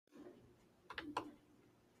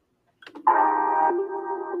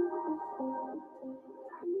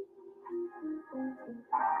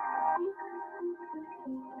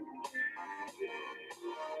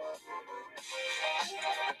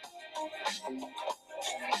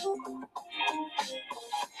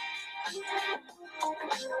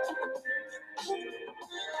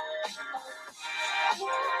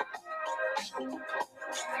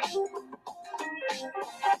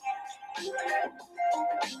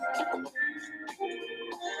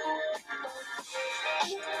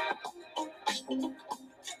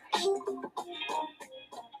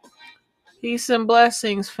Peace and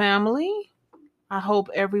blessings, family. I hope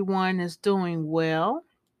everyone is doing well.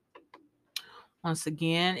 Once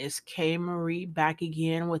again, it's K Marie back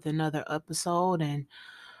again with another episode. And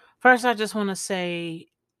first, I just want to say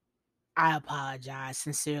I apologize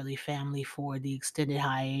sincerely, family, for the extended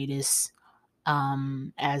hiatus.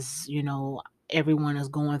 As you know, everyone is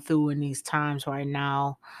going through in these times right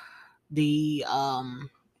now. The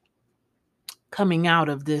coming out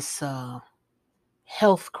of this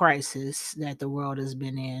health crisis that the world has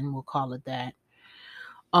been in, we'll call it that.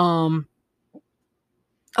 Um,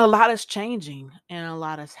 a lot is changing and a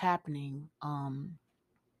lot is happening.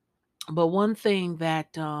 But one thing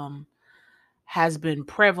that has been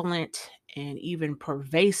prevalent and even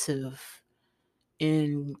pervasive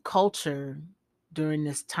in culture during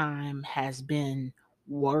this time has been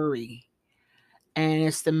worry. And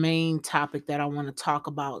it's the main topic that I want to talk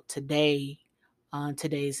about today on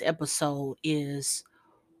today's episode is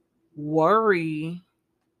worry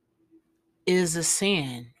is a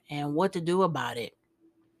sin and what to do about it.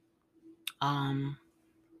 Um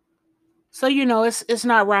So it's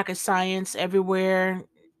not rocket science everywhere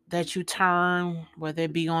that you turn, whether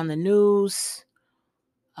it be on the news,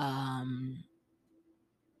 um,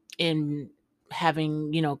 in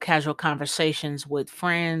having casual conversations with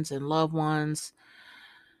friends and loved ones,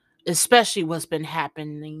 especially what's been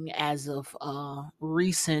happening as of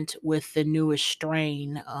recent with the newest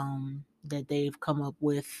strain that they've come up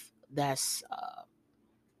with that's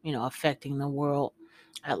affecting the world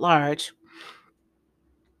at large.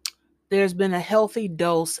 There's been a healthy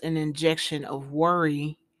dose and injection of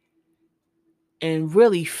worry and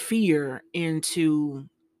really fear into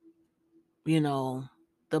you know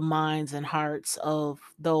the minds and hearts of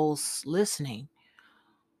those listening.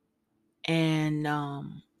 And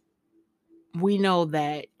we know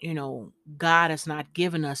that God has not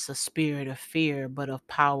given us a spirit of fear but of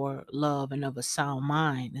power, love, and of a sound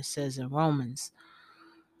mind, it says in Romans.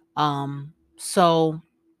 So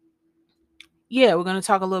yeah, we're going to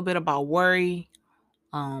talk a little bit about worry,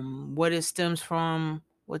 what it stems from,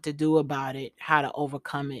 what to do about it, how to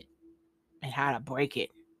overcome it, and how to break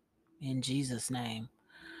it in Jesus' name.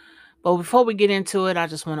 But before we get into it, I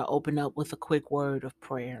just want to open up with a quick word of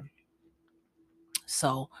prayer.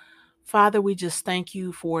 So, Father, we just thank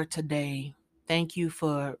you for today. Thank you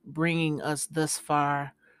for bringing us thus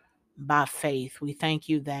far by faith. We thank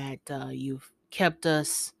you that you've kept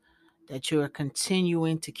us, that you are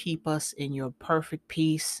continuing to keep us in your perfect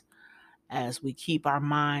peace as we keep our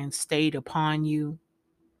minds stayed upon you.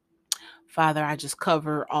 Father, I just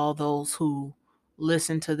cover all those who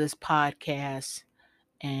listen to this podcast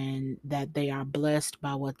and that they are blessed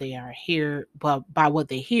by what they are here, but by what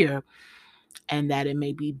they hear, and that it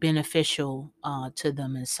may be beneficial to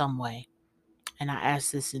them in some way. And I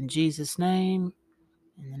ask this in Jesus' name,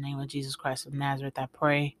 in the name of Jesus Christ of Nazareth, I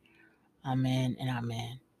pray. Amen and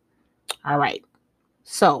amen. All right.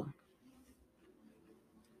 So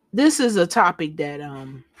this is a topic that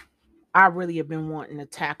I really have been wanting to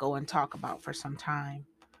tackle and talk about for some time,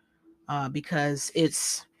 because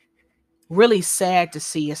it's really sad to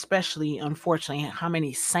see, especially unfortunately, how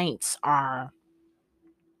many saints are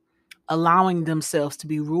allowing themselves to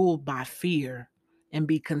be ruled by fear and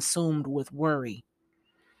be consumed with worry.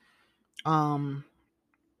 Um,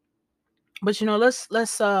 but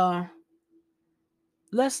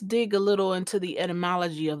let's dig a little into the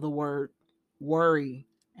etymology of the word worry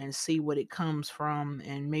and see what it comes from,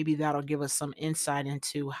 and maybe that'll give us some insight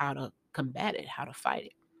into how to combat it, how to fight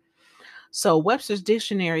it. So Webster's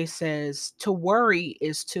dictionary says to worry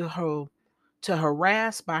is to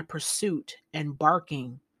harass by pursuit and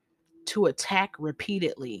barking, to attack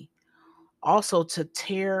repeatedly, also to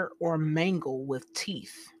tear or mangle with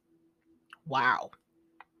teeth. Wow.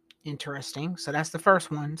 Interesting. So that's the first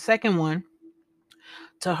one. Second one,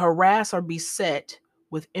 to harass or beset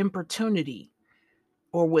with importunity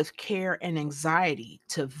or with care and anxiety,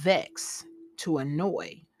 to vex, to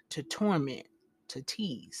annoy, to torment, to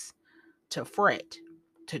tease, to fret,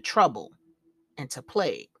 to trouble, and to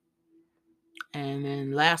plague. And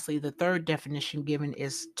then lastly, the third definition given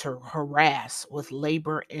is to harass with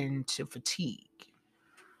labor and to fatigue.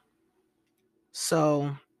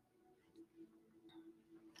 So,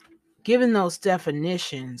 given those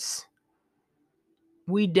definitions,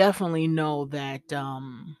 we definitely know that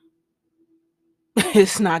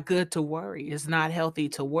It's not good to worry. It's not healthy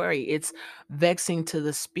to worry. It's vexing to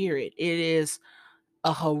the spirit. It is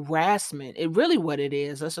a harassment. It really what it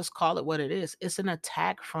is. Let's just call it what it is. It's an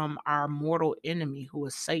attack from our mortal enemy, who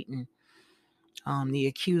is Satan, the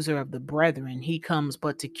accuser of the brethren. He comes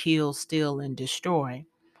but to kill, steal, and destroy.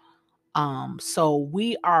 So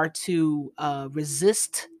we are to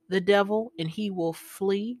resist the devil and he will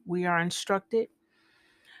flee. We are instructed.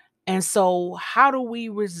 And so, how do we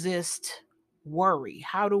resist worry?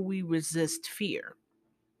 How do we resist fear?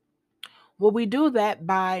 Well, we do that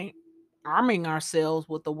by arming ourselves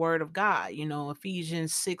with the word of God.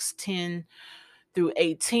 Ephesians 6:10 through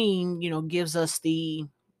 18, gives us the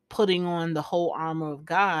putting on the whole armor of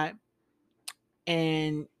God.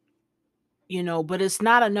 And, but it's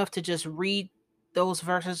not enough to just read those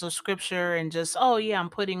verses of scripture and just, oh, yeah,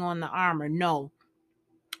 I'm putting on the armor. No,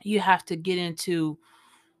 you have to get into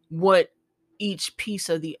what each piece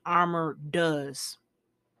of the armor does.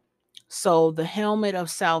 So, the helmet of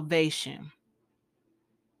salvation.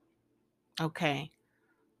 Okay.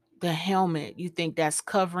 The helmet, you think that's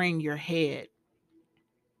covering your head.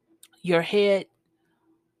 Your head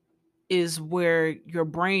is where your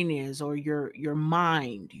brain is, or your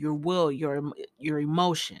mind, your will, your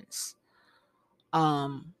emotions.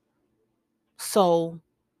 So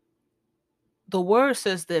the word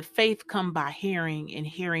says that faith come by hearing, and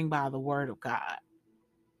hearing by the word of God.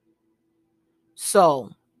 So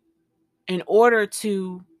in order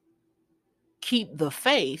to keep the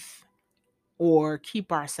faith or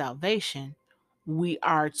keep our salvation, we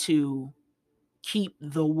are to keep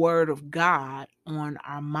the word of God on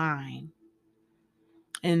our mind.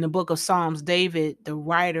 In the book of Psalms, David, the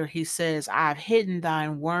writer, he says, I've hidden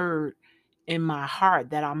thine word in my heart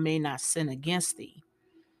that I may not sin against thee.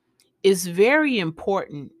 It's very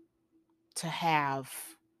important to have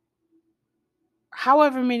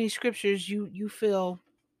however many scriptures you feel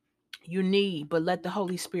you need, but let the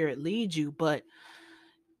Holy Spirit lead you. But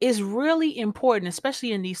it's really important,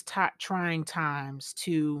 especially in these trying times,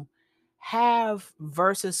 to have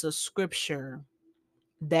verses of scripture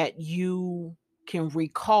that you can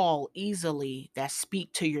recall easily, that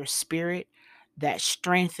speak to your spirit, that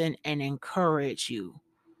strengthen and encourage you,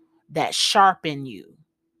 that sharpen you,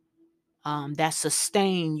 that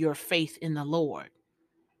sustain your faith in the Lord.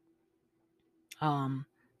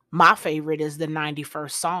 My favorite is the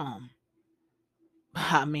 91st Psalm.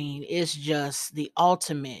 I mean, it's just the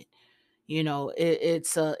ultimate.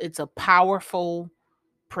 It's a powerful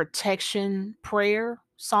protection prayer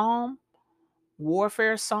psalm,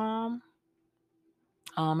 warfare psalm.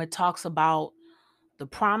 It talks about the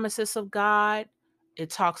promises of God. It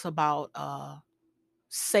talks about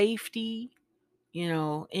safety,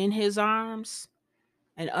 in his arms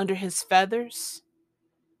and under his feathers.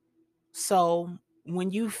 So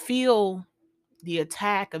when you feel the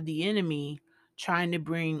attack of the enemy trying to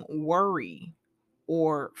bring worry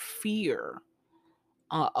or fear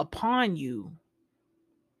upon you,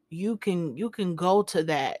 you can go to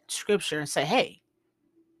that scripture and say, hey,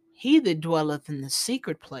 he that dwelleth in the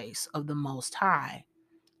secret place of the Most High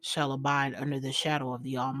shall abide under the shadow of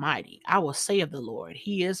the Almighty. I will say of the Lord,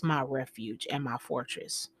 he is my refuge and my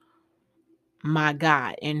fortress, my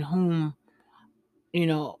God, in whom,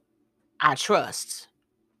 I trust.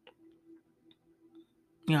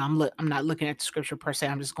 I'm not looking at the scripture per se.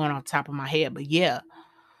 I'm just going off the top of my head, but yeah.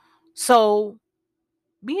 So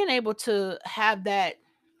being able to have that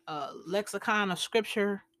lexicon of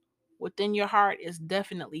scripture within your heart is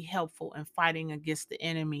definitely helpful in fighting against the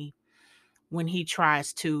enemy when he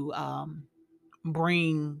tries to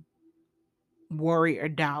bring worry or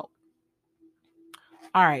doubt.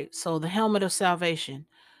 All right, so the helmet of salvation.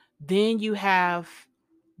 Then you have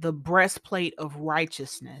the breastplate of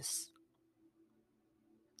righteousness.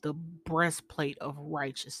 The breastplate of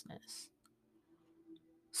righteousness.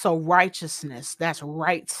 So, righteousness, that's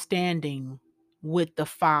right standing with the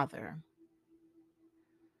Father.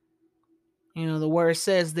 The word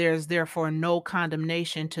says there's therefore no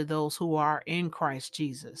condemnation to those who are in Christ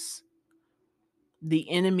Jesus. The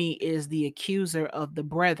enemy is the accuser of the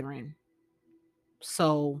brethren.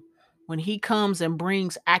 So when he comes and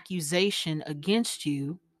brings accusation against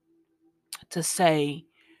you to say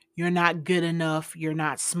you're not good enough, you're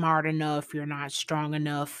not smart enough, you're not strong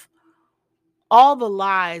enough, all the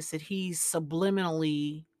lies that he's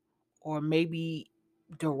subliminally or maybe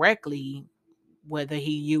directly, whether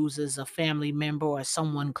he uses a family member or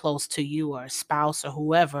someone close to you or a spouse or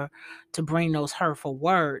whoever to bring those hurtful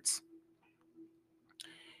words,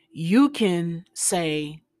 you can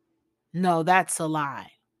say, no, that's a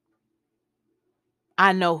lie.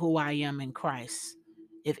 I know who I am in Christ.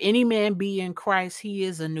 If any man be in Christ, he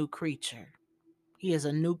is a new creature. He is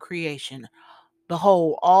a new creation.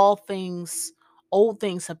 Behold, all things, old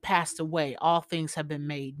things have passed away. All things have been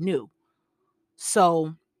made new.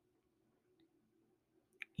 So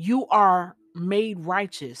you are made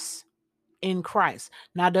righteous in Christ.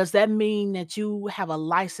 Now, does that mean that you have a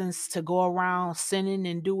license to go around sinning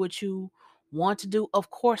and do what you want to do?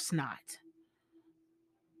 Of course not.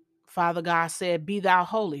 Father God said, "Be thou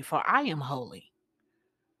holy, for I am holy."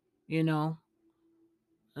 You know,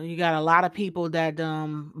 you got a lot of people that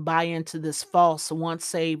buy into this false once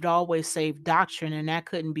saved, always saved doctrine, and that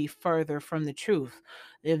couldn't be further from the truth.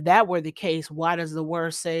 If that were the case, why does the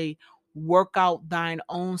word say, "Work out thine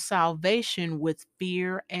own salvation with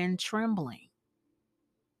fear and trembling"?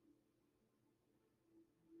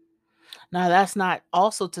 Now, that's not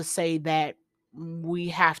also to say that we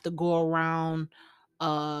have to go around,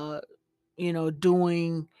 uh,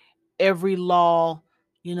 doing every law,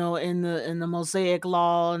 in the Mosaic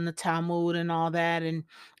law and the Talmud and all that. And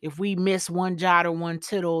if we miss one jot or one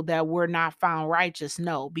tittle, that we're not found righteous.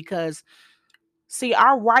 No, because see,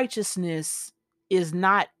 our righteousness is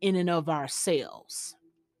not in and of ourselves.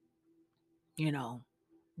 You know,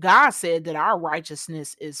 God said that our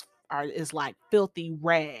righteousness is like filthy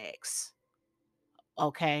rags.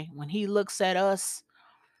 Okay, when He looks at us,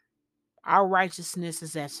 our righteousness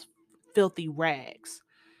is as filthy rags.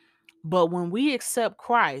 But when we accept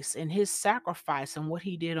Christ and His sacrifice and what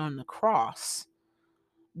He did on the cross,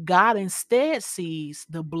 God instead sees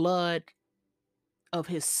the blood of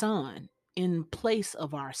His Son in place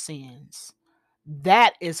of our sins.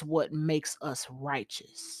 That is what makes us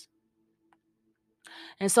righteous.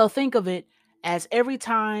 And so think of it as every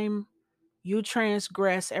time you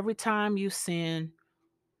transgress, every time you sin,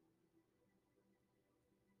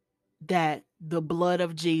 that the blood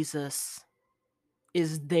of Jesus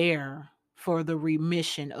is there for the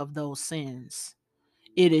remission of those sins.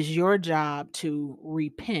 It is your job to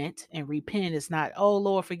repent, and repent is not, "Oh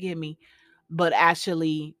Lord, forgive me," but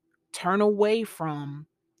actually turn away from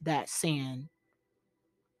that sin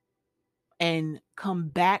and come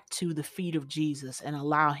back to the feet of Jesus and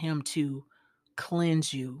allow Him to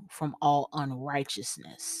cleanse you from all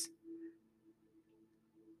unrighteousness.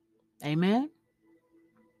 Amen.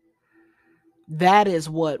 That is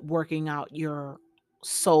what working out your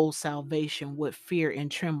soul salvation with fear and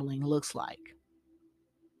trembling looks like.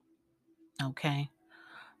 Okay.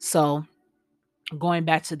 So going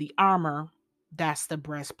back to the armor, that's the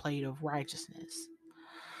breastplate of righteousness.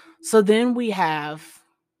 So then we have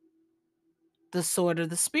the sword of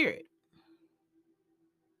the Spirit.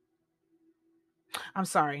 I'm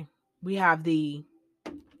sorry. We have the,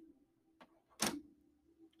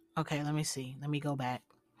 okay, let me see. Let me go back.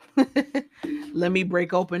 Let me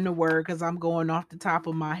break open the word because I'm going off the top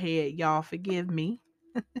of my head. Y'all forgive me.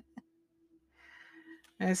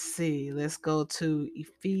 Let's see. Let's go to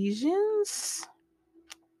Ephesians.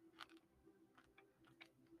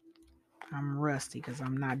 I'm rusty because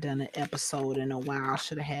I'm not done an episode in a while. I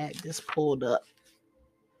should have had this pulled up,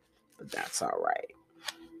 but that's all right.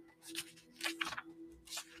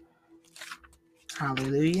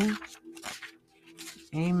 Hallelujah.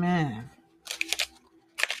 Amen.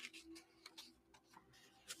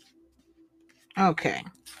 Okay.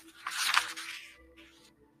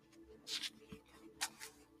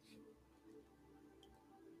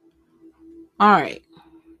 All right.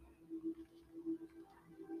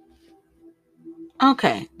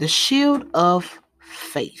 Okay. The shield of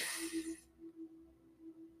faith.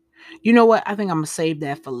 You know what? I think I'm going to save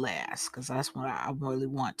that for last because that's what I really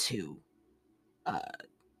want to uh,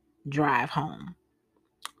 drive home.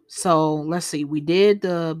 So let's see. We did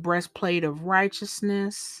the breastplate of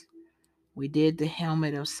righteousness. We did the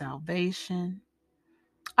helmet of salvation.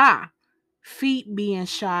 Feet being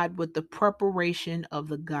shod with the preparation of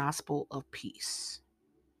the gospel of peace.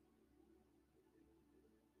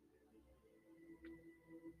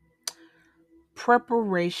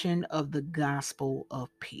 Preparation of the gospel of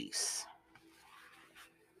peace.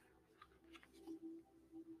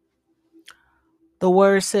 The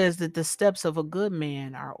word says that the steps of a good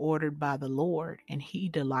man are ordered by the Lord, and He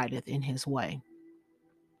delighteth in his way.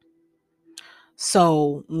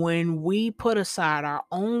 So when we put aside our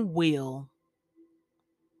own will,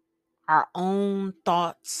 our own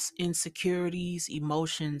thoughts, insecurities,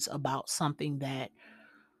 emotions about something that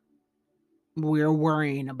we're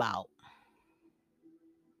worrying about,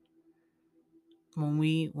 when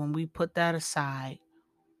we put that aside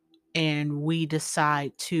and we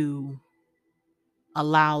decide to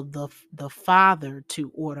allow the Father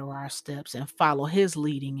to order our steps and follow His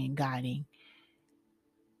leading and guiding,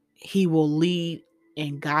 He will lead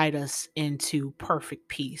and guide us into perfect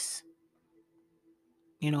peace.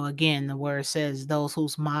 Again, the word says, those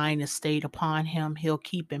whose mind is stayed upon him, he'll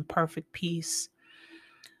keep in perfect peace.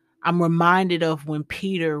 I'm reminded of when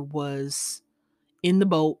Peter was in the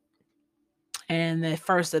boat, and at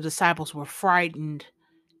first the disciples were frightened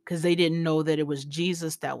because they didn't know that it was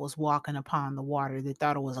Jesus that was walking upon the water. They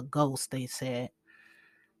thought it was a ghost, they said.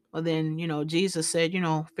 Well, then, Jesus said,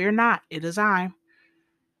 fear not, it is I.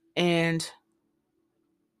 And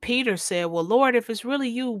Peter said, well, Lord, if it's really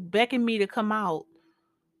you, beckon me to come out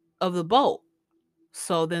of the boat.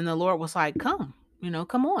 So then the Lord was like, come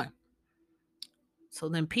on. So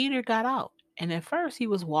then Peter got out. And at first he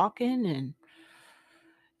was walking and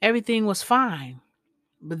everything was fine.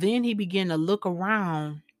 But then he began to look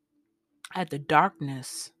around at the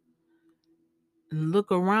darkness and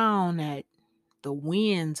look around at the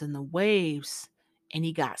winds and the waves, and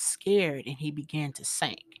he got scared and he began to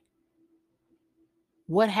sink.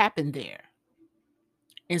 What happened there?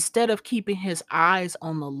 Instead of keeping his eyes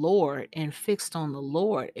on the Lord and fixed on the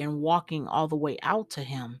Lord and walking all the way out to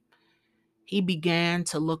him, he began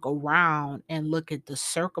to look around and look at the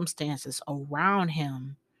circumstances around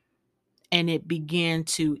him, and it began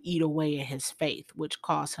to eat away at his faith, which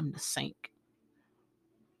caused him to sink.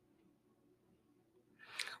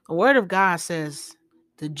 The word of God says,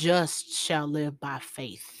 the just shall live by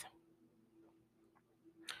faith.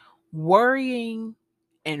 Worrying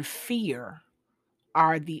and fear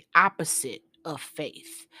are the opposite of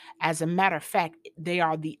faith. As a matter of fact, they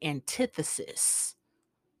are the antithesis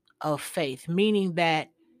of faith, meaning that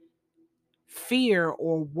fear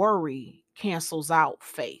or worry cancels out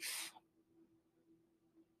faith.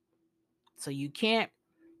 So you can't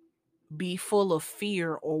be full of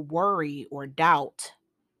fear or worry or doubt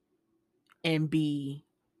and be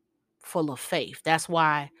full of faith. That's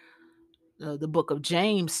why the book of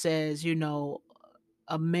James says, a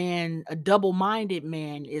double-minded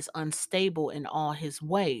man is unstable in all his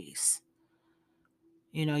ways.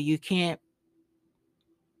 You can't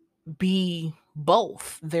be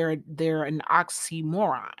both. They're an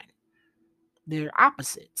oxymoron. They're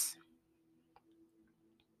opposites.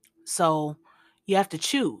 So you have to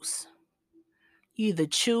choose. You either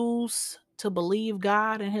choose to believe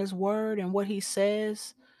God and his word and what he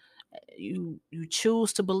says. You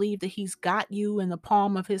choose to believe that he's got you in the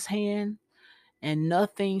palm of his hand and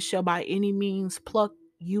nothing shall by any means pluck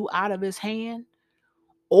you out of his hand,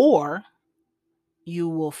 or you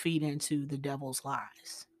will feed into the devil's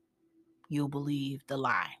lies. You'll believe the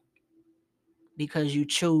lie because you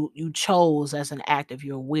chose as an act of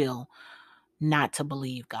your will not to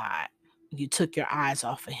believe God. You took your eyes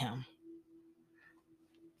off of him.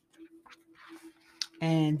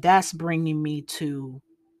 And that's bringing me to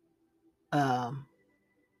the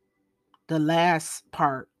last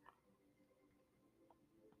part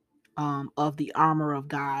of the armor of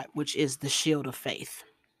God, which is the shield of faith.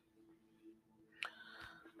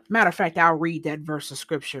 Matter of fact, I'll read that verse of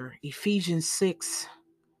scripture, Ephesians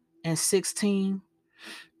 6:16.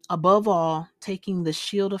 Above all, taking the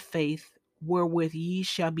shield of faith, wherewith ye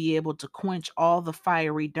shall be able to quench all the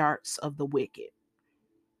fiery darts of the wicked.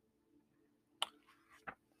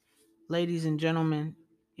 Ladies and gentlemen,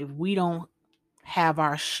 if we don't have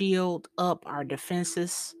our shield up, our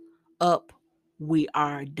defenses up, we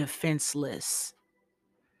are defenseless.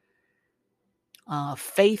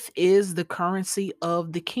 Faith is the currency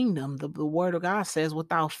of the kingdom. The word of God says,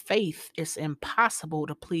 without faith, it's impossible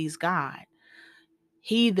to please God.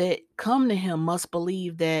 He that come to him must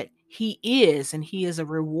believe that he is, and he is a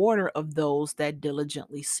rewarder of those that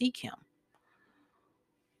diligently seek him.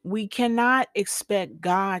 We cannot expect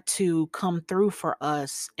God to come through for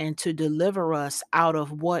us and to deliver us out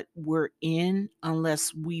of what we're in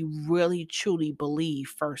unless we really truly believe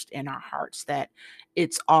first in our hearts that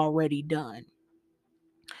it's already done.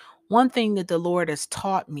 One thing that the Lord has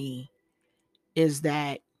taught me is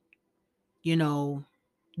that,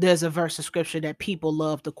 there's a verse of scripture that people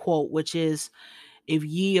love to quote, which is, if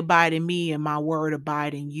ye abide in me and my word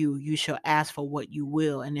abide in you, you shall ask for what you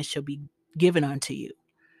will, and it shall be given unto you.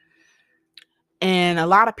 And a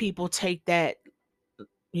lot of people take that,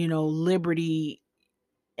 liberty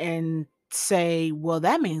and say, well,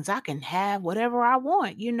 that means I can have whatever I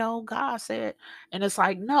want. God said, and it's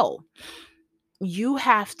like, no, you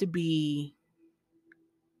have to be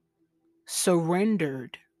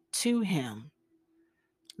surrendered to him.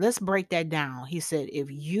 Let's break that down. He said, if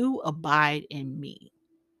you abide in me,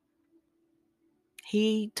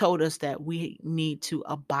 he told us that we need to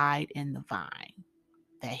abide in the vine,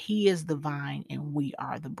 that he is the vine and we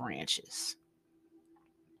are the branches.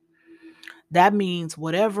 That means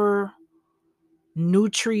whatever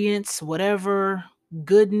nutrients, whatever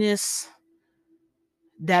goodness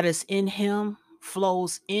that is in him,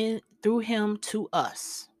 flows in through him to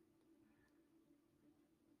us.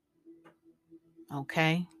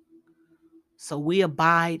 Okay? So we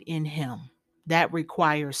abide in him. That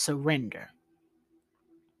requires surrender.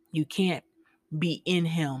 You can't be in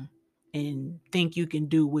him and think you can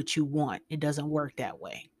do what you want. It doesn't work that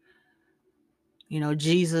way. You know,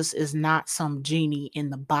 Jesus is not some genie in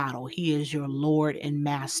the bottle. He is your Lord and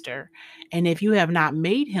Master. And if you have not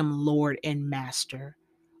made him Lord and Master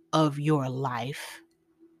of your life,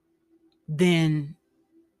 then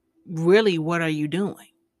really, what are you doing?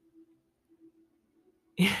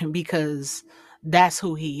 Because that's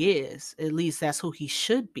who he is. At least that's who he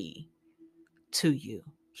should be to you.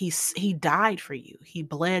 He died for you. He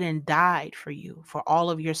bled and died for you, for all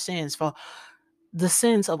of your sins, for the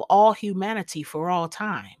sins of all humanity for all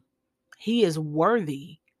time. He is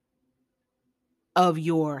worthy of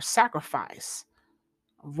your sacrifice.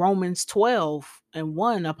 Romans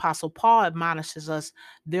 12:1, Apostle Paul admonishes us,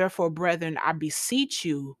 therefore, brethren, I beseech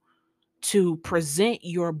you to present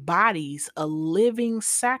your bodies a living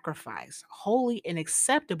sacrifice, holy and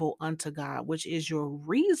acceptable unto God, which is your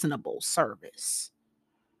reasonable service.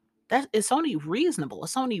 That it's only reasonable,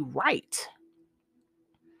 it's only right.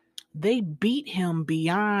 They beat him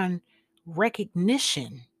beyond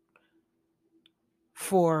recognition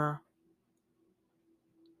for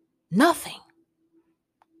nothing.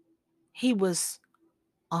 He was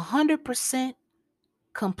 100%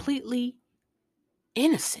 completely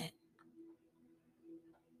innocent.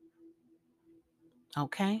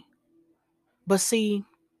 Okay? But see,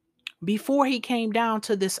 before he came down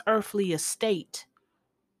to this earthly estate,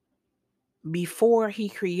 before he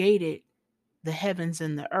created the heavens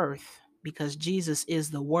and the earth, because Jesus is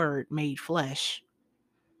the Word made flesh,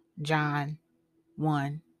 John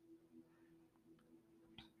 1,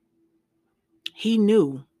 he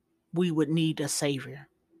knew we would need a Savior.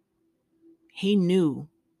 He knew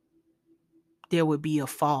there would be a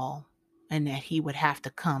fall and that he would have to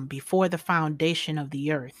come before the foundation of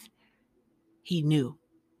the earth. He knew.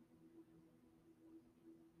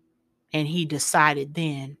 And he decided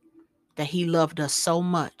then that he loved us so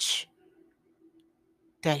much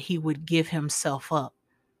that he would give himself up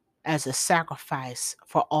as a sacrifice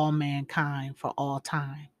for all mankind for all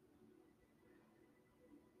time.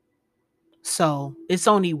 So it's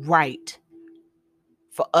only right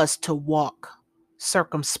for us to walk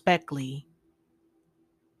circumspectly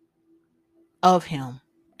of him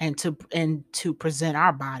and to present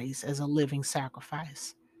our bodies as a living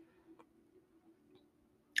sacrifice.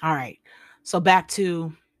 All right. So back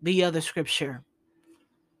to the other scripture.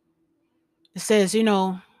 It says,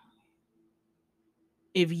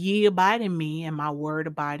 if ye abide in me and my word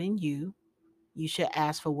abide in you, you should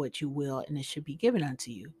ask for what you will and it should be given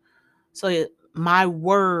unto you. So my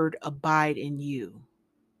word abide in you.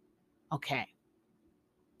 Okay.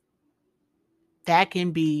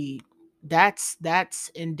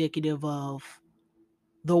 That's indicative of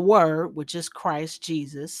the word, which is Christ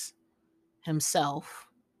Jesus himself,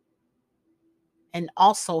 and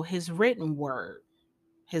also his written word,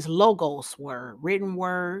 his logos word, written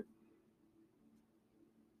word.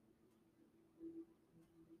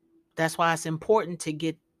 That's why it's important to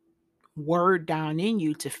get word down in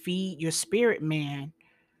you to feed your spirit man,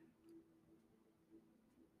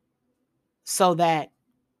 so that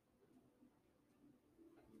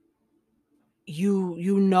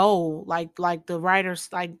you know, like the writers,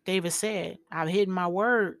 like David said, I've hidden my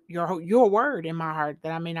word, your word in my heart,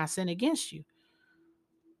 that I may not sin against you.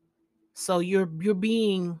 So you're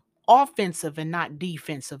being offensive and not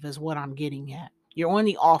defensive is what I'm getting at. You're on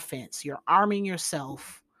the offense. You're arming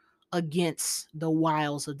yourself against the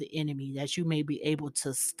wiles of the enemy, that you may be able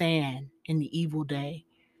to stand in the evil day,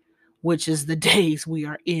 which is the days we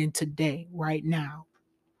are in today, right now.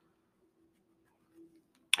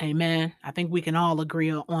 Amen. I think we can all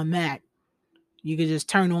agree on that. You could just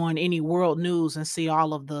turn on any world news and see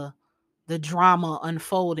all of the drama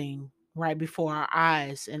unfolding right before our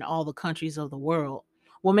eyes in all the countries of the world.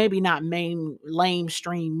 Well, maybe not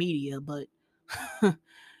lamestream media, but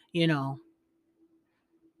you know,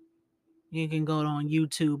 you can go on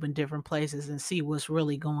YouTube and different places and see what's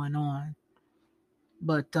really going on.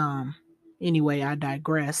 But anyway, I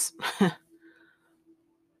digress.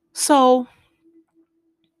 So,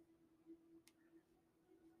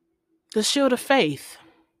 the shield of faith,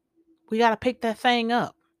 we got to pick that thing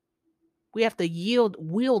up. We have to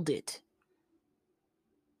wield it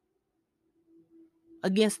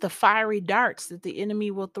against the fiery darts that the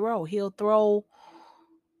enemy will throw. He'll throw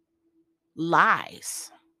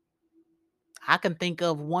lies. I can think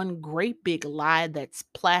of one great big lie that's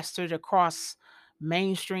plastered across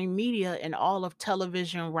mainstream media and all of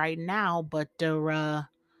television right now, but they're,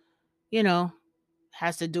 you know,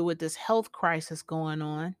 has to do with this health crisis going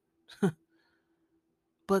on.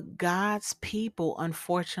 But God's people,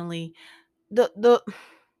 unfortunately, the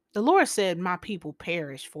the Lord said, "My people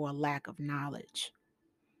perish for a lack of knowledge."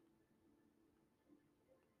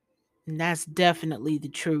 And that's definitely the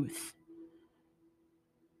truth.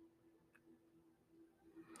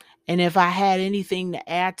 And if I had anything to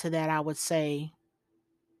add to that, I would say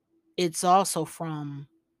it's also from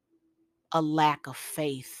a lack of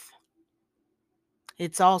faith.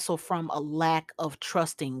 It's also from a lack of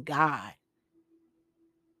trusting God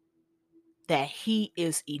that He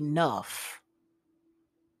is enough,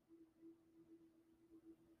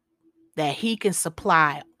 that He can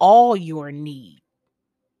supply all your need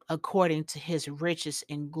according to His riches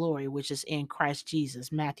and glory, which is in Christ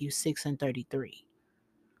Jesus, Matthew 6:33.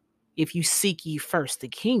 If you seek ye first the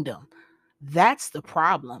kingdom, that's the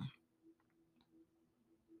problem.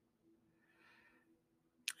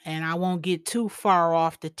 And I won't get too far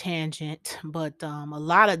off the tangent, but a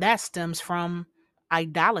lot of that stems from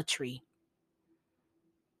idolatry.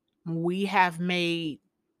 We have made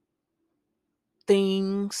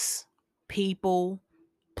things, people,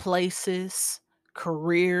 places,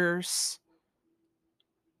 careers,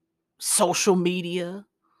 social media,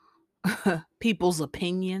 people's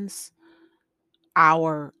opinions,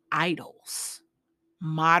 our idols.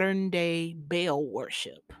 Modern day Baal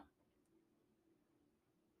worship.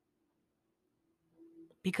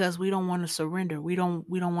 Because we don't want to surrender. We don't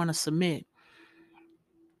want to submit.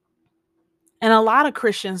 And a lot of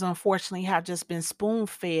Christians, unfortunately, have just been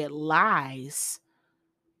spoon-fed lies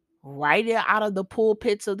right out of the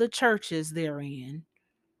pulpits of the churches they're in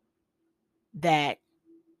that,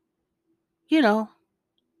 you know,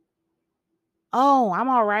 oh, I'm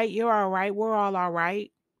all right, you're all right, we're all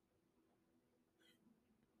right.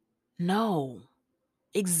 No.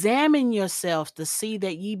 Examine yourselves to see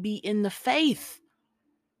that ye be in the faith.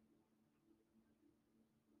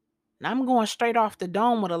 And I'm going straight off the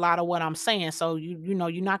dome with a lot of what I'm saying. So you know,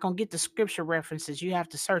 you're not gonna get the scripture references. You have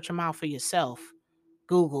to search them out for yourself.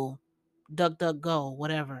 Google, DuckDuckGo,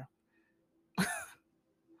 whatever.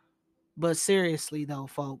 But seriously though,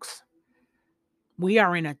 folks, we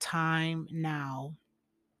are in a time now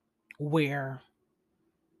where,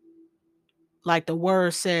 like the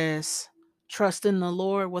word says, trust in the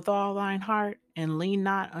Lord with all thine heart and lean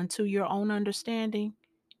not unto your own understanding.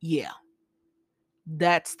 Yeah,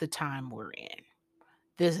 that's the time we're in.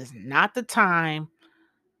 This is not the time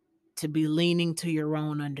to be leaning to your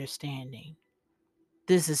own understanding.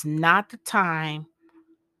 This is not the time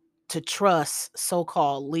to trust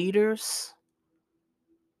so-called leaders,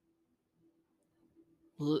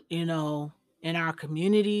 you know, in our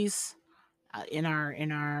communities, in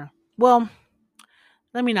our well,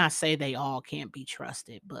 let me not say they all can't be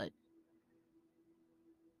trusted, but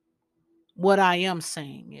what I am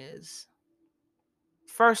saying is,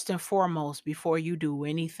 first and foremost, before you do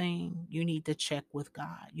anything, you need to check with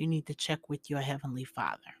God. You need to check with your Heavenly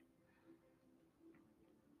Father.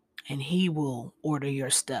 And He will order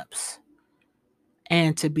your steps.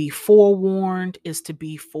 And to be forewarned is to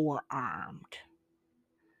be forearmed.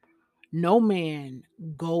 No man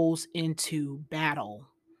goes into battle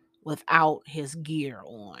without his gear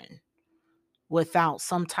on, without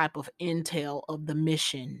some type of intel of the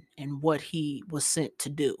mission and what he was sent to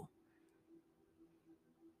do.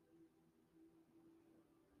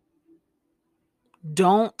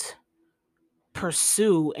 Don't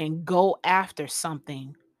pursue and go after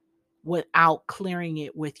something without clearing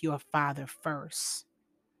it with your Father first.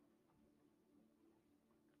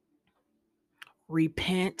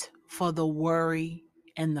 Repent for the worry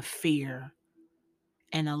and the fear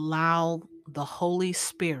and allow the Holy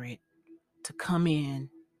Spirit to come in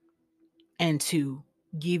and to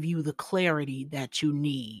give you the clarity that you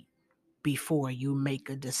need before you make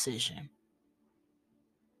a decision.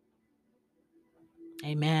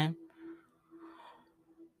 Amen.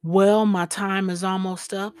 Well, my time is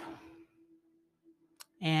almost up.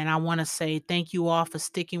 And I want to say thank you all for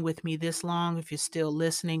sticking with me this long. If you're still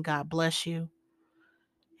listening, God bless you.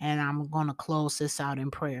 And I'm going to close this out in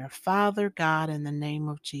prayer. Father God, in the name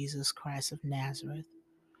of Jesus Christ of Nazareth,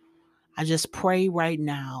 I just pray right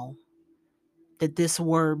now that this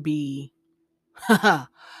word be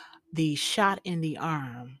the shot in the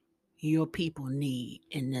arm your people need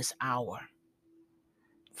in this hour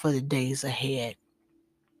for the days ahead.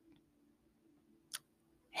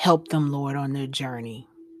 Help them, Lord, on their journey.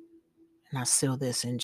 And I seal this in